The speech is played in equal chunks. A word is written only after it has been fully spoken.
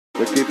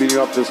for keeping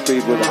you up to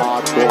speed with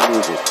hardcore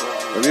music.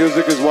 The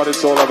music is what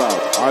it's all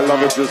about. I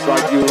love it just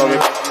like you love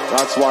it.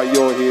 That's why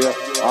you're here.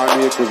 I'm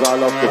here because I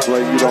love to play.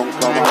 You don't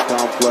come, I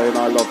can't play, and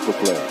I love to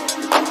play.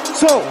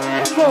 So,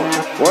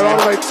 we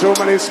don't make too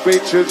many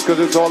speeches because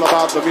it's all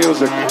about the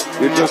music.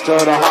 You just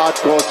heard a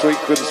hardcore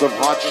sequence of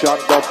hot shot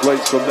dub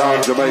plates from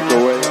down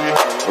Jamaica way.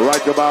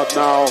 Right about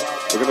now,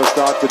 we're going to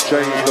start to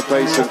change the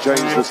pace and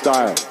change the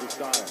style.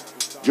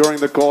 During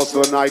the course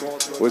of the night,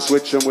 we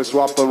switch and we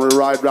swap and we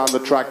ride round the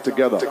track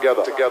together. I'm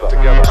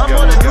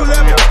on a new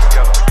level.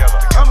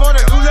 I'm on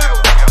a new level.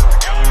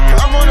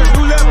 I'm on a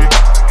new level.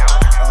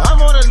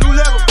 I'm on a new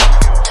level.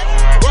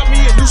 Brought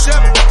me a new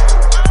Chevy.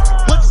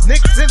 Put these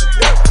niggas in the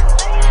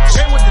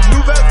chain with the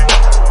new bezel.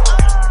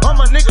 All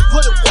my niggas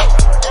put it.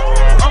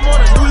 I'm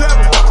on a new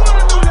level.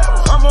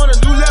 I'm on a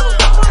new level.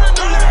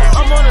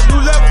 I'm on a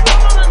new level.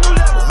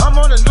 I'm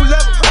on a new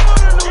level.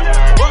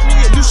 Brought me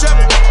a new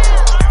Chevy.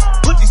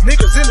 Put these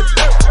niggas in the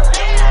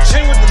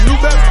chain with the new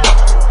bezel.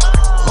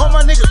 All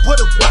my niggas put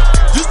it.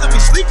 Used to be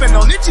sleeping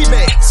on itchy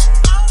beds.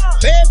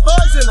 Bad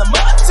bugs in a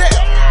motel.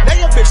 Now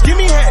your bitch give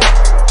me head.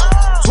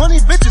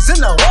 20 bitches in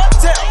the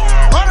hotel.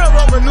 On a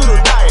Roman noodle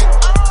diet.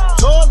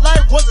 Tour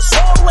life wasn't so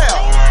well.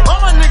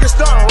 All my niggas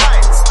starting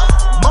riots.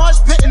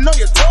 Marsh pitting on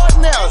your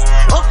toenails.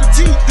 Uncle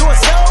T doing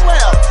so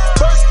well.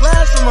 First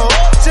class from a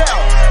hotel.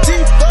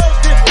 T-Bird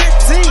did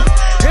 15.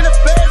 In the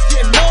feds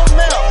getting no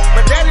mail.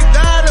 My daddy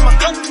died and my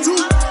uncle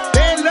too.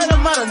 They ain't let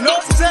him out of no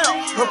cell.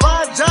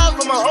 Provide jobs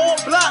for my whole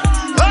block.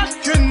 I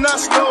could not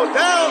slow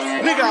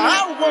down. Nigga,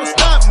 I won't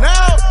stop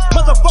now.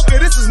 Motherfucker,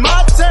 this is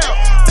my town.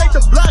 Take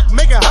the block,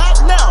 make it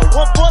hot now.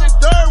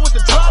 143rd with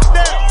the drop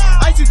down.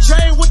 Icy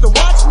chain with the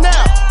watch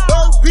now.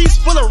 Bird piece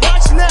full of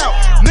rocks now.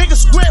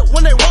 Niggas squint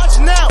when they watch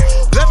now.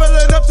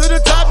 Leveling up to the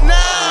top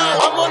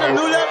now. I'm on a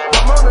new level.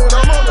 I'm on it,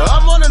 I'm on it.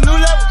 I'm on a new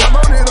level. I'm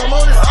on it, I'm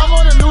on it. I'm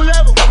on a new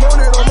level. I'm on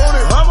it, I'm on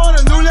it. I'm on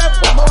a new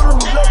level. I'm on a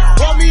new level.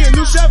 Bought me a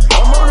new Chevy.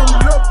 I'm on a new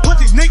level. Put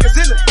these niggas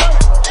in the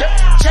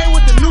chain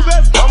with the new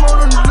bezel. I'm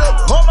on a new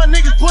level. All my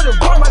niggas put it.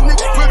 All my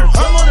niggas put it.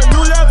 I'm on a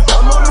new level.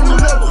 I'm on a new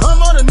level. I'm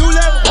on a new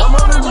level. I'm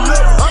on a new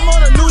level. I'm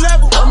on a new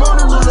level. I'm on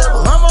a new level.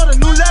 I'm on a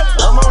new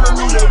level. I'm on a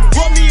new level.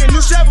 Bought me a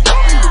new Chevy.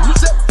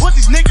 Put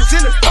these niggas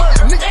in the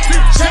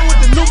chain with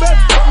the new bezel.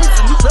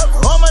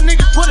 All my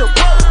niggas put it.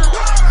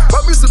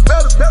 Bought me some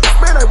better,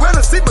 man. I went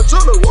to see my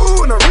Jula,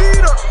 woo, and I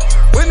read up.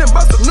 Went and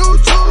bought some new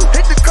tools.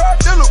 Hit the car,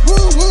 dealer,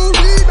 woo, woo,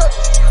 read up.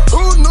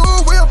 Who knew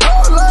we'll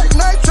blow like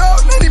nitro?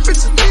 Many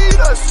bitches need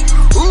us.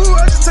 Ooh,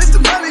 I just taste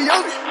the money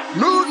on it.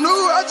 New,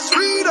 I just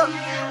read up.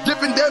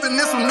 Dipping dab in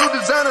this some new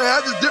designer.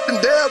 I just dipped and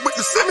dab with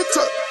the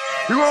semi-tuck.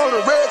 You on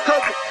a red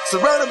carpet,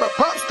 surrounded by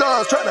pop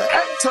stars trying to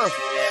act tough.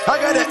 I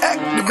got an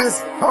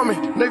activist on me,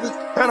 niggas,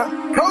 and I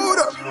rolled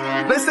up.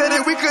 They said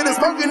that we couldn't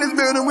smoke in this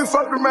building, we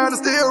fucked around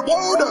and still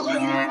rolled up.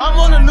 I'm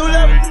on a new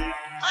level.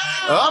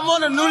 I'm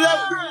on a new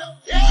level.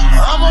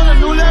 I'm on a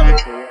new level.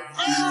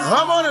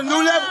 I'm on a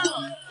new level.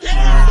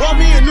 Bought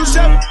me a new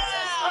Chevy.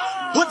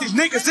 Put these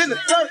niggas in the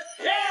dirt.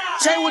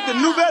 Chain with the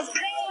new bezel.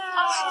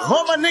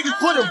 All my niggas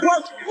put in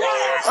work.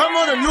 I'm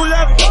on a new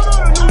level.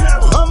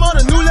 I'm on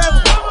a new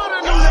level.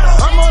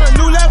 I'm on a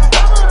new level.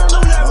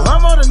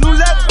 I'm on a new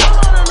level.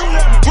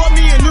 Bought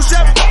me a new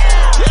Chevy.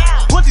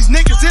 Put these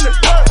niggas in the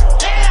dirt.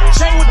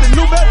 Chain with the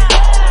new bezel.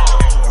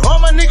 All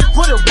my niggas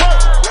put in work.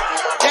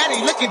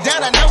 Daddy looking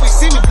down, I know he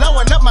see me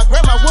blowing up. My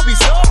grandma will be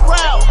so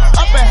proud.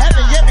 Up in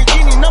heaven, yeah,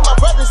 bikini. Know my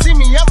brother see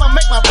me, I'ma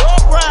make my bro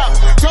proud.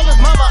 Told his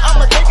mama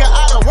I'ma take her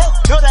out of work.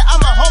 Know that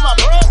I'ma hold my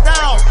bro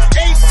down.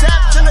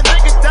 ASAP till the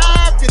nigga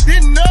died. You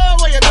didn't know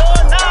what you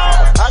know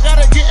now. I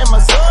gotta get in my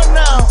zone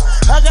now.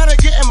 I gotta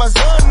get in my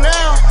zone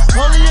now.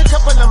 Only a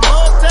couple of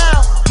more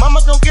down.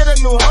 Mama gon' get a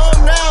new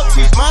home now.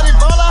 Teach Monty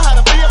Baller how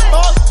to be a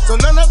boss, so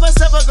none of us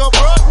ever go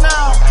broke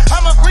now.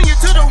 I'ma bring you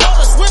to the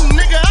water swim,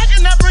 nigga. I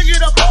cannot bring you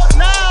to boat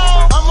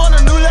now. I'm on a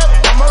new level.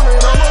 I'm on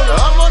it. I'm on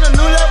it. I'm on a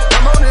new level.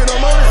 I'm on it.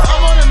 I'm on it.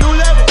 I'm on a new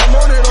level. I'm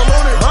on it. I'm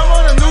on it. I'm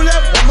on a new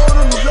level. I'm on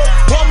a new level.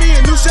 Bought me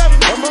a new Chevy.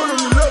 I'm on a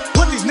new level.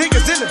 Put these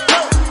niggas in the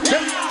dirt.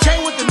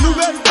 Chain with the new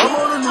bezel. I'm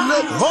on a new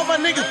level. All my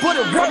niggas put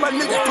it. All my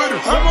niggas put it.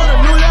 I'm on a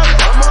new level.